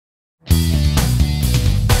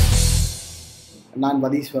நான்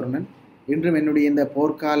வதீஸ் வருணன். இன்றும் என்னுடைய இந்த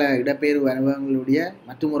போர்க்கால இடப்பெயர்வு அனுபவங்களுடைய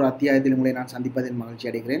மற்றொரு அத்தியாயத்தில் உங்களை நான் சந்திப்பதில் மகிழ்ச்சி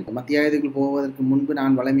அடைகிறேன். அத்தியாயத்துக்குள் போவதற்கு முன்பு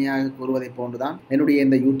நான் வலிமையாக கூறுவதை போன்றுதான் என்னுடைய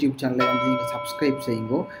இந்த யூடியூப் சேனலை வந்து நீங்கள் சப்ஸ்கிரைப்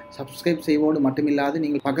செய்யுங்கோ. சப்ஸ்கிரைப் செய்வோடு மட்டுமில்லாது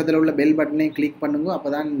நீங்கள் பக்கத்தில் உள்ள பெல் பட்டனையும் கிளிக் பண்ணுங்க.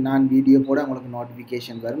 அப்போ தான் நான் வீடியோ போட உங்களுக்கு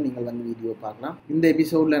நோட்டிஃபிகேஷன் வரும், நீங்கள் வந்து வீடியோ பார்க்கலாம். இந்த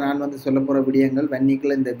எபிசோடில் நான் வந்து சொல்ல போகிற விடயங்கள்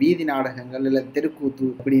வன்னிக்குள்ள இந்த வீதி நாடகங்கள் இல்லை தெருக்கூத்து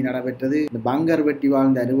இப்படி நடைபெற்றது, இந்த பங்கர் வெட்டி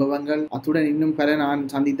வாழ்ந்த அனுபவங்கள், அத்துடன் இன்னும் பல நான்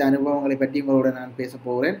சந்தித்த அனுபவங்களை பற்றி உங்களோட நான் பேச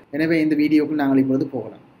போகிறேன். எனவே இந்த வீடியோக்குள் நாங்கள் இப்பொழுது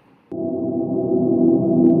போகலாம்.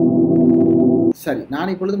 சரி,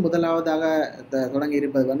 நான் இப்பொழுது முதலாவதாக தொடங்கி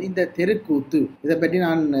இருப்பது வந்து இந்த தெருக்கூத்து. இதை பற்றி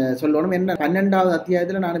நான் சொல்லணும். என்ன 12வது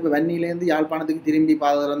அத்தியாயத்தில் நான் இப்போ வன்னியிலேருந்து யாழ்ப்பாணத்துக்கு திரும்பி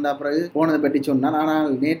பாதுகாந்த பிறகு போனதை பற்றி சொன்னேன்.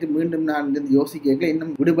 ஆனால் நேற்று மீண்டும் நான் யோசிக்க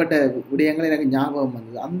இன்னும் விடுபட்ட விடயங்கள் எனக்கு ஞாபகம்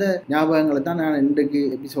வந்தது. அந்த ஞாபகங்களை தான் நான் இன்றைக்கு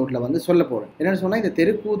எபிசோட்ல வந்து சொல்ல போறேன். என்னன்னு சொன்னா, இந்த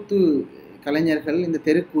தெருக்கூத்து கலைஞர்கள், இந்த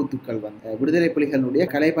தெருக்கூத்துக்கள் வந்து விடுதலை புலிகளுடைய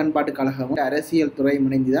கலை பண்பாட்டு கழகம் அரசியல் துறை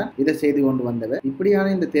முனைஞ்சுதான் இதை செய்து கொண்டு வந்தவர்.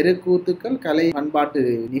 இப்படியான இந்த தெருக்கூத்துக்கள் கலை பண்பாட்டு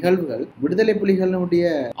நிகழ்வுகள் விடுதலை புலிகளுடைய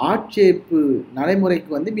ஆட்சேர்ப்பு நடைமுறைக்கு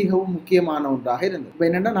வந்து மிகவும் முக்கியமான ஒன்றாக இருந்தது. இப்போ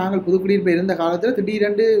என்னன்னா, நாங்கள் புதுக்குடியிருப்பு இருந்த காலத்துல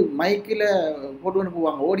திடீரென்று மைக்கில் போட்டு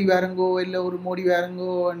அனுப்புவாங்க, ஓடி வாருங்கோ இல்லை ஒரு மோடி வாருங்கோ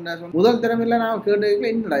என்ன சொல்ல. முதல் திறமையில நான்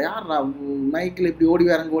கேட்டதுக்குள்ள என்னடா யாரா மைக்கில் இப்படி ஓடி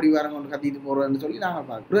வாருங்கன்னு கத்திட்டு போறோம்னு சொல்லி நாங்கள்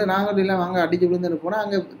பார்க்குறோம். நாங்கள் எல்லாம் வாங்க அடிச்சு விழுந்துன்னு போனா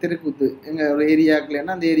அங்க தெருக்கூத்து எங்கள் ஒரு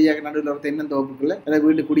ஏரியாக்குலன்னா அந்த ஏரியாவுக்கு நடுவில் ஒரு தென்னந்தோப்புக்குள்ள அதாவது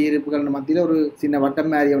வீட்டு குடியிருப்புகள் மத்தியில் ஒரு சின்ன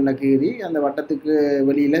வட்டம் மாதிரி ஒன்றை கீறி அந்த வட்டத்துக்கு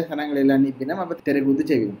வெளியில் சனங்களை எல்லாம் அனுப்பினோம். அப்போ தெருக்கூத்து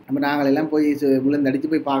செய்வோம். நம்ம நாங்கள் எல்லாம் போய்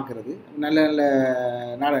விழுந்தடிச்சு போய் பார்க்கறது. நல்ல நல்ல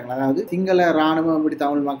நாடகங்கள், அதாவது சிங்கள இராணுவம் இப்படி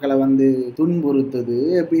தமிழ் மக்களை வந்து துன்புறுத்துது,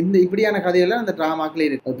 இப்படியான கதையெல்லாம் அந்த டிராமாக்களே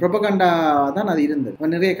இருக்கு. ப்ரொபகண்டா தான் அது இருந்தது.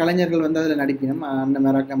 நிறைய கலைஞர்கள் வந்து அதில் நடிப்பினோம். அந்த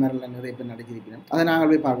மிரக்க மிரல நிறைய பேர் நடிச்சிருப்பினோம். அதை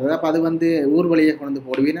நாங்கள் போய் பார்க்கறது. அப்போ அது வந்து ஊர் வழியை கொண்டு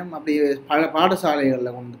போடுவினோம், அப்படி பல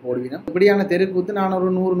பாடசாலைகளில் கொண்டு போடுவினோம். இப்படியான தெருக்கூத்து நான் ஒரு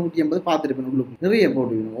 100-150 பார்த்துருப்பேன். உள்ளுக்கு நிறைய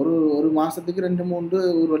போட்டுவிடும். ஒரு மாசத்துக்கு 2-3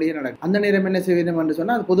 ஊர் வழியே நடக்கும். அந்த நேரம் என்ன செய்யணும் என்று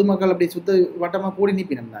சொன்னா, அது பொதுமக்கள் அப்படி சுத்த வட்டமா கூடி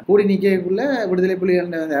நிற்பினம் தான். கூடி நிற்கக்குள்ள விடுதலை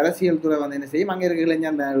புலிகள் அரசியல் துறை வந்து என்ன செய்யும், அங்கே இருக்க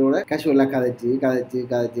இளைஞர்களோட கேஷுவலா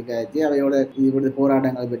கதைச்சு அவையோட இப்படி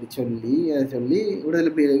போராட்டங்களை பற்றி சொல்லி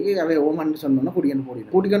விடுதலை புலிகளுக்கு அவை ஓமன்னு சொன்னோன்னா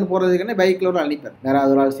கூட்டிக்கொண்டு போறதுக்குன்னு பைக்ல ஒரு அனுப்பார்.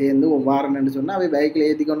 யாராவது ஒரு ஆள் சேர்ந்து வாரன்னு சொன்னா அவை பைக்ல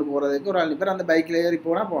ஏற்றி கொண்டு போறதுக்கு ஒரு அனுப்பார். அந்த பைக்ல ஏறி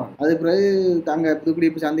போகணும். அது பிறகு அங்க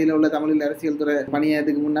புதுக்குடியிருப்பு சந்தையில் உள்ள தமிழ் அரசியல் துறை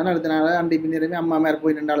பணியாதுக்கு முன்னால அடுத்த நாள் அண்டை பின்னரமே அம்மா மேல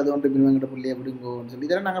போய் 2 ஒன்று பின்வங்கிட்ட பிள்ளைய விடுங்கோன்னு சொல்லி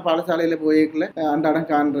இதெல்லாம் நாங்கள் பாடசாலையில போய்க்கல அன்றாடம்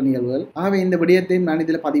காண்ற நிகழ்வுகள். ஆகவே இந்த விடயத்தையும் நான்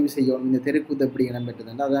இதில் பதிவு செய்யணும். இந்த தெருக்கூத்து எப்படி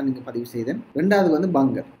இடம்பெற்றது அதான் நீங்க பதிவு செய்தேன். 2வது வந்து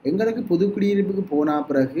பங்கர். எங்களுக்கு புதுக்குடியிருப்புக்கு போன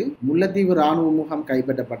பிறகு முல்லைத்தீவு ராணுவ முகாம்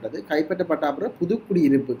கைப்பற்றப்பட்ட பிறகு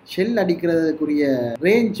புதுக்குடியிருப்பு ஷெல் அடிக்கிறதுக்குரிய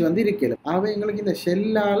ரேஞ்ச் வந்து இருக்கல. ஆகவே எங்களுக்கு இந்த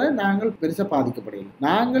ஷெல்லால நாங்கள் பெருசா பாதிக்கப்படல.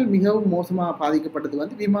 நாங்கள் மிகவும் மோசமாக பாதிக்கப்பட்டது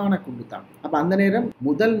வந்து விமான குண்டு தான். அப்ப அந்த நேரம்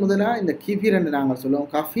முதலா இந்த கீஃபீர் என்று நாங்கள் சொல்லுவோம்.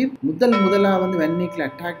 கஃபீர் முதலா வந்து வன்னிக்குள்ள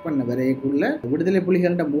அட்டாக் பண்ண வரைக்குள்ள விடுதலை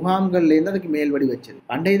புலிகள முகாம்கள்ல இருந்து அதுக்கு மேல்வடி வச்சது.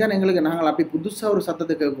 பண்டை தான் எங்களுக்கு நாங்கள் அப்படி புதுசா ஒரு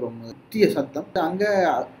சத்தத்தை கேட்கிறோம், முக்கிய சத்தம். அங்க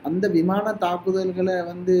அந்த விமான தாக்குதல்களை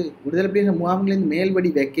வந்து விடுதலை புலிகள் முகாம்களிலிருந்து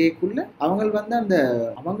மேல்வடி வைக்கக்குள்ள அவங்க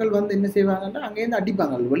வந்து என்ன செய்வாங்கன்னா, அங்கேருந்து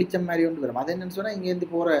அடிப்பாங்க, வெளிச்சம் மாதிரி ஒன்று வரும். அது என்னன்னு சொன்னா, இங்கேருந்து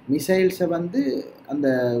போற மிசைல்ஸை வந்து அந்த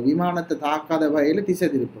விமானத்தை தாக்காத வகையில திசை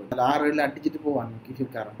திருப்போம். 6 அடிச்சுட்டு போவாங்க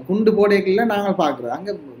கீஃபீர்காரன். குண்டு போடைக்குள்ள நாங்கள் பார்க்குறோம்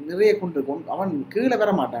அங்க நிறைய குண்டு இருக்கும். அவன் கீழே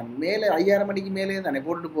வர மாட்டான், மேலே 5000 மணிக்கு மேலே தானே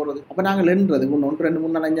போட்டுட்டு போறது. அப்ப நாங்கள் எண்றது 1 2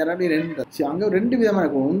 3 4 5 6 அப்படி ரெண்டு. அங்க 2 விதமா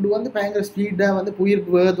இருக்கும். ஒன்று வந்து பயங்கர ஸ்பீடா வந்து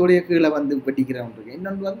புயிர்ப்பு வேகத்தோடைய கீழே வந்து வெட்டிக்கிறவன் இருக்கு.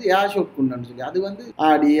 இன்னொன்று வந்து ஏர் ஷாட் குண்டுன்னு சொல்லி அது வந்து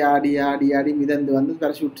ஆடி மிதந்து வந்து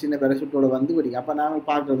சின்ன பேரஷூட்டோட வந்து வெடிக்கும். அப்ப நாங்கள்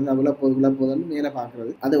பார்க்கறது விழப்போகுதுன்னு மேலே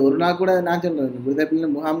பார்க்கறது. அது ஒரு நாள் கூட நான் சொல்றேன், விடுதலை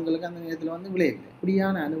முகாம்களுக்கு அந்த நேரத்தில் வந்து விளையில்லை.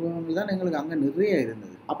 இப்படியான அனுபவங்கள் தான் எங்களுக்கு அங்க நிறைய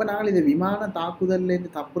இருந்தது. அப்ப நாங்கள் இந்த விமான தாக்குதல்ல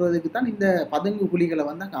இருந்து தப்புறதுக்கு தான் இந்த பதுங்கு குழிகளை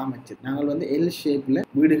வந்து காமிச்சு நாங்கள் வந்து எல் ஷேப்ல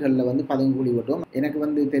வீடுகளில் வந்து பதுங்கு குழி வெட்டுவோம். எனக்கு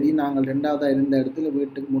வந்து தெரியும், நாங்கள் 2வதா இருந்த இடத்துல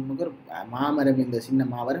வீட்டுக்கு முன்னுக்கு ஒரு மாமரம், இந்த சின்ன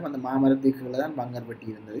மாமரம், அந்த மாமரத்துக்குள்ள தான் பங்கர் வெட்டி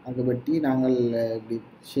இருந்தது. அங்கே வெட்டி நாங்கள் இப்படி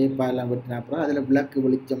ஷேப்பா எல்லாம் வெட்டின அப்புறம் அதுல விளக்கு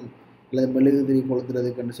வெளிச்சம் அல்லது மெழுகுதிரி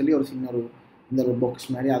கொளுத்துறதுக்குன்னு சொல்லி ஒரு சின்ன இந்த ஒரு பாக்ஸ்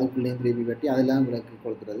மாதிரி அதுக்குள்ளேயும் திருப்பி வெட்டி அதெல்லாம் விளக்கு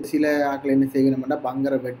கொளுத்துறது. சில ஆட்கள் என்ன செய்யணும்னா,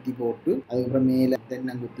 பங்கரை வெட்டி போட்டு அதுக்கப்புறம் மேலே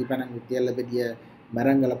தென்னங்குத்தி பனங்குத்தி எல்லாம் பெரிய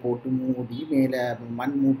மரங்களை போட்டு மூடி மேலே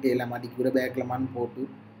மண் மூட்டையெல்லாம் அடுக்கி ஒரு பேக்கில் மண் போட்டு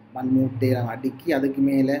மண் மூட்டையெல்லாம் அடுக்கி அதுக்கு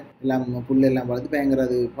மேலே எல்லாம் புல்லெல்லாம் வளர்த்து பயங்கர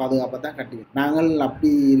அது பாதுகாப்பாக தான் கட்டுவோம். நாங்கள்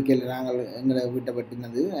அப்படி இருக்கல. நாங்கள் எங்களை வீட்டை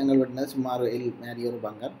வெட்டினது சுமார் எல் மாதிரி ஒரு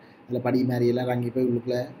பங்கர். அதில் படி மாதிரியெல்லாம் இறங்கி போய்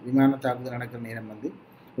உள்ளுக்குள்ள விமான தாக்குதல் நடக்கிற நேரம் வந்து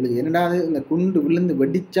உங்களுக்கு என்னடாது இந்த குண்டு விழுந்து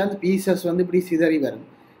வெடிச்சா அந்த பீசஸ் வந்து இப்படி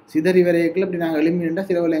சிதறி வரைக்குள்ள இப்படி நாங்கள் எழுப்பினா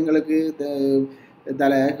சிலவில் எங்களுக்கு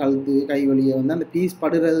தலை கழுத்து கை வலியை வந்து அந்த பீஸ்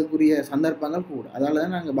படுறதுக்குரிய சந்தர்ப்பங்கள் கூட. அதால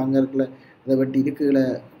தான் நாங்கள் பங்கருக்குள்ள அதை வெட்டி இருக்குகளை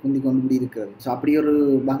குந்தி கொண்டு இப்படி இருக்கிறது. ஸோ அப்படி ஒரு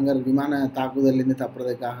பங்கர் விமான தாக்குதல்லேருந்து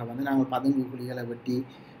தப்புறதுக்காக வந்து நாங்கள் பதுங்கு குழிகளை வெட்டி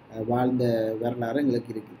வாழ்ந்த வரலாறு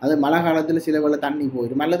எங்களுக்கு இருக்குது. அது மழை காலத்தில் சில வேளை தண்ணி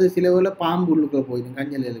போயிடும், அல்லது சில வேளை பாம்பு உள்ளுக்குள்ள போயிடும்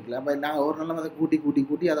கஞ்சல் இருக்குல்ல. அப்போ நாங்கள் ஒரு நாள் அதை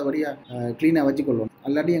கூட்டி அதை வழியாக க்ளீனாக வச்சுக்கொள்வோம்.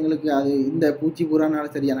 அல்லாட்டி எங்களுக்கு அது இந்த பூச்சி பூரானால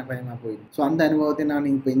சரியான பயமாக போயிடும். ஸோ அந்த அனுபவத்தை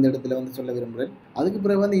நான் இப்போ இந்த இடத்துல வந்து சொல்ல விரும்புகிறேன். அதுக்கு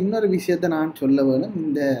பிறகு வந்து இன்னொரு விஷயத்தை நான் சொல்ல வேணும்.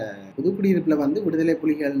 இந்த புதுக்குடியிருப்பில் வந்து விடுதலை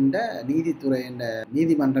புலிகளின் நீதித்துறை என்ற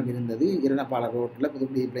நீதிமன்றம் இருந்தது. இரணப்பாலம் ரோட்டில்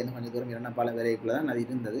புதுக்குடியிருப்பிலேருந்து கொஞ்சம் தூரம் இரணப்பாலம் வரைக்குள்ள தான் அது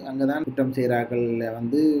இருந்தது. அங்கே தான் குற்றம் செய்கிறார்கள்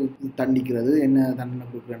வந்து தண்டிக்கிறது, என்ன தண்டனை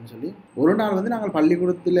கொடுக்குறேன்னு சொல்லி. ஒரு நாள் வந்து நாங்கள்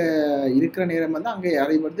பள்ளிக்கூடத்தில் இருக்கிற நேரம் வந்து அங்கே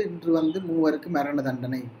அறிவுறுத்து இன்று வந்து 3 பேருக்கு மரண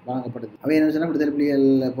தண்டனை வழங்கப்படுது. அவை என்ன சொன்னால் விடுதலை புலிகள்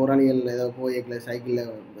போராளிகள் ஏதோ போய்க்கல சைக்கிளில்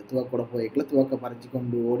துவக்கூட போய்க்கல துவக்க பறிச்சு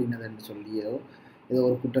கொண்டு ஓடினதுன்னு சொல்லியோ ஏதோ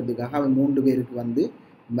ஒரு குற்றத்துக்காக அவன் 3 பேருக்கு வந்து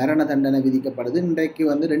மரண தண்டனை விதிக்கப்படுது. இன்றைக்கு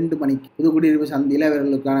வந்து 2 மணிக்கு புதுக்குடியிருப்பு சந்தியில்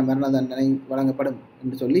அவர்களுக்கான மரண தண்டனை வழங்கப்படும்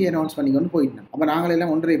என்று சொல்லி அனௌன்ஸ் பண்ணி கொண்டு போயிட்டோம். அப்போ நாங்கள்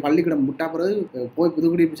எல்லாம் ஒன்றை பள்ளிக்கூடம் விட்டா பிறகு போய்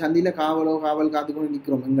புதுக்குடியிருப்பு சந்தியில் காவல் காத்துக்கொண்டு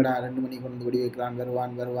நிற்கிறோம். எங்கடா 2 மணிக்கு கொண்டு வெடி வைக்கிறான்,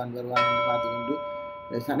 வருவான் என்று பார்த்துக்கொண்டு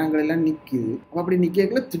சனங்கள் எல்லாம் நிற்குது. அப்படி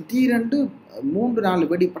நிற்கல திடீரென்று 3-4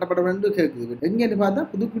 வெடி படப்படன்னு கேட்குது. எங்கன்னு பார்த்தா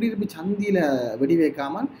புதுக்குடியிருப்பு சந்தியில் வெடி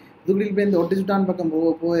வைக்காமல் புதுக்குடியிருப்பு இந்த ஒட்டி சுட்டான் பக்கம்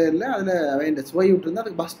போயிடல. அதில் அவன் இந்த சுவை விட்டுருந்தா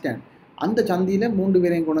அதுக்கு பஸ் ஸ்டாண்ட் அந்த சந்தியில் 3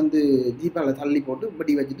 பேரையும் கொண்டு வந்து ஜீப்பாவில் தள்ளி போட்டு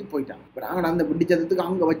வெடி வச்சுட்டு போயிட்டான். இப்போ நாங்கள் அந்த வெடி சத்தத்துக்கு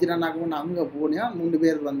அங்கே வச்சுட்டான் அங்கே போனால் 3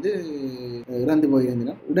 பேர் வந்து இறந்து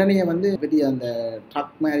போயிருந்தோம். உடனே வந்து பெரிய அந்த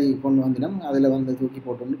ட்ரக் மாதிரி கொண்டு வந்தினோம், அதில் வந்து தூக்கி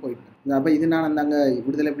போட்டு போயிட்டோம். அப்போ இது நான் அந்த அங்கே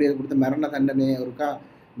விடுதலை புலிகள் கொடுத்த மரண தண்டனையை ஒருக்கா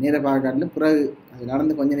நேர பார்க்காட்டிலும் பிறகு அது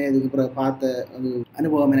நடந்து கொஞ்ச நேரத்துக்கு பிறகு பார்த்த ஒரு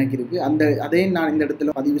அனுபவம் எனக்கு இருக்குது. அதையும் நான் இந்த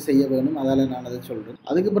இடத்துல பதிவு செய்ய வேணும், அதால் நான் அதை சொல்கிறேன்.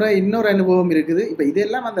 அதுக்கு பிறகு இன்னொரு அனுபவம் இருக்குது. இப்போ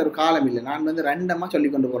இதெல்லாம் அந்த ஒரு காலம் இல்லை, நான் வந்து ரெண்டமாக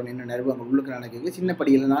சொல்லி கொண்டு போகிறேன். இன்னொரு அனுபவம் உள்ளுக்கு நடக்குது. சின்ன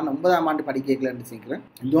படியில் நான் 9ஆம் ஆண்டு படிக்கலன்னு சேர்க்கிறேன்.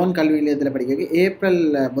 ஜோன் கல்வி நிலையத்தில் படிக்க ஏப்ரல்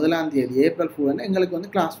 1ஆம் தேதி ஏப்ரல் 4 எங்களுக்கு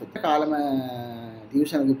வந்து கிளாஸ் வச்சு காலமாக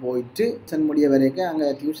டியூஷனுக்கு போயிட்டு டியூஷன் முடிய வரைக்கும் அங்கே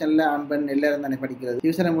டியூஷனில் ஆன் பண்ணி எல்லாரும் தானே படிக்கிறது.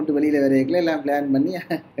 டியூஷனை மட்டும் வெளியில் வரைக்கும் எல்லாம் பிளான் பண்ணி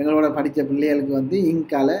எங்களோட படித்த பிள்ளைகளுக்கு வந்து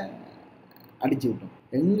இங்கால அடிச்சு விட்டோம்.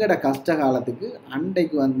 எங்களோட கஷ்ட காலத்துக்கு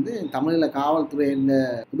அன்றைக்கு வந்து தமிழில் காவல்துறை இந்த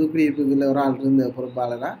புதுக்குடியிருப்புகளில் ஒரு ஆள் இருந்த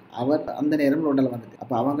பொறுப்பாளராக அவர் அந்த நேரம் ரோட்டில் வந்துட்டு.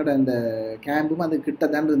 அப்போ அவங்கள்ட அந்த கேம்பும் அது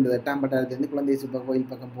கிட்ட தான் இருந்தது. 8ஆம் பட்டாளத்துலேருந்து குழந்தை சுப்ப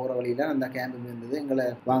கோயில் பக்கம் போகிற வழியில் அந்த கேம்பும் இருந்தது. எங்களை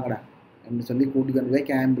வாங்கடா என்று சொல்லி கூட்டி கொண்டு போய்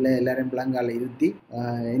கேம்பில் எல்லாரையும் பிள்ளைங்கால இருத்தி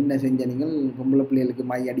என்ன செஞ்ச நீங்கள் பொம்பளை பிள்ளைகளுக்கு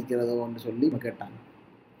மை அடிக்கிறதோன்னு சொல்லி கேட்டாங்க.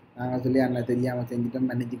 நாங்கள் சொல்லி அண்ணன் தெரியாமல் செஞ்சுட்டோம்,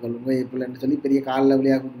 மன்னிச்சு கொள்ளுங்க எப்படின்னு சொல்லி பெரிய காலில்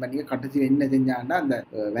வழியாக கூட்டு பண்ணி கடைசியில் என்ன செஞ்சாங்கன்னா அந்த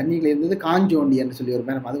வன்னியில் இருந்தது காஞ்சோண்டின்னு சொல்லி ஒரு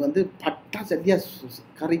மேடம். அது வந்து பட்டா சரியாக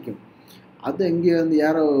கரைக்கும். அது எங்கே வந்து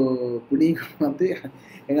யாரோ புனிக்கும் வந்து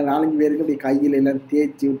எங்கள் 4-5 பேருக்கு அப்படி கையில் எல்லாம்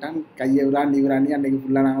தேய்ச்சி விட்டான். கையை விராண்டி அன்றைக்கு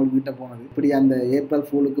ஃபுல்லாக நாங்கள் வீட்டை போனது. இப்படி அந்த ஏப்ரல்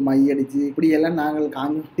ஃபூலுக்கு மை அடித்து இப்படியெல்லாம் நாங்கள்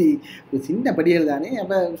காஞ்சி சின்ன படிகள் தானே.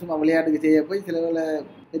 அப்போ சும்மா விளையாட்டுக்கு செய்ய போய் சில வேலை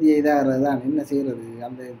பெரிய இதாகிறது தான் என்ன செய்கிறது.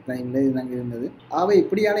 அந்த டைமில் இது நாங்கள் இருந்தது. அவை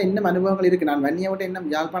இப்படியான இன்னும் அனுபவங்கள் இருக்குது. நான் வன்னியை விட்டு இன்னும்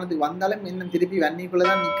யாழ்ப்பாணத்துக்கு வந்தாலும் இன்னும் திருப்பி வன்னிக்குள்ளே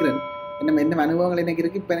தான் நிற்கிறேன். இன்னும் அனுபவங்கள் எனக்கு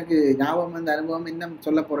இருக்குது. இப்போ எனக்கு ஞாபகம் அந்த அனுபவம் இன்னும்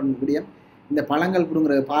சொல்ல போகிறேன். முடியும் இந்த பழங்கள்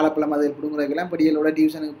பிடுங்குற பாலப்பழம் அதில் பிடுங்குறதுக்கெல்லாம் படிகளோட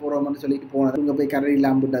டியூஷனுக்கு போகிறோம்னு சொல்லிட்டு போனது. இங்கே போய் கரையில்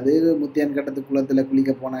அம்பிட்டது, முத்தியான் கட்டத்து குளத்தில்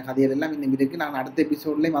குளிக்க போன கதைகள் எல்லாம் இன்னும் இருக்குது. நான் அடுத்த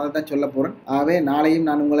எபிசோட்லேயும் அதை தான் சொல்ல போகிறேன். ஆகவே நாளையும்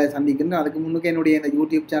நான் உங்களை சந்திக்கிறேன். அதுக்கு முன்னுக்கு என்னுடைய இந்த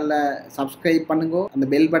யூடியூப் சேனலை சப்ஸ்கிரைப் பண்ணுங்க, அந்த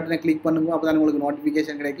பெல் பட்டனை கிளிக் பண்ணுங்க, அப்போ தான் உங்களுக்கு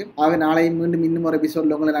நோட்டிஃபிகேஷன் கிடைக்கும். ஆகவே நாளையும் மீண்டும் இன்னும் ஒரு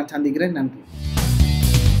எபிசோடில் உங்களை நான் சந்திக்கிறேன். நன்றி.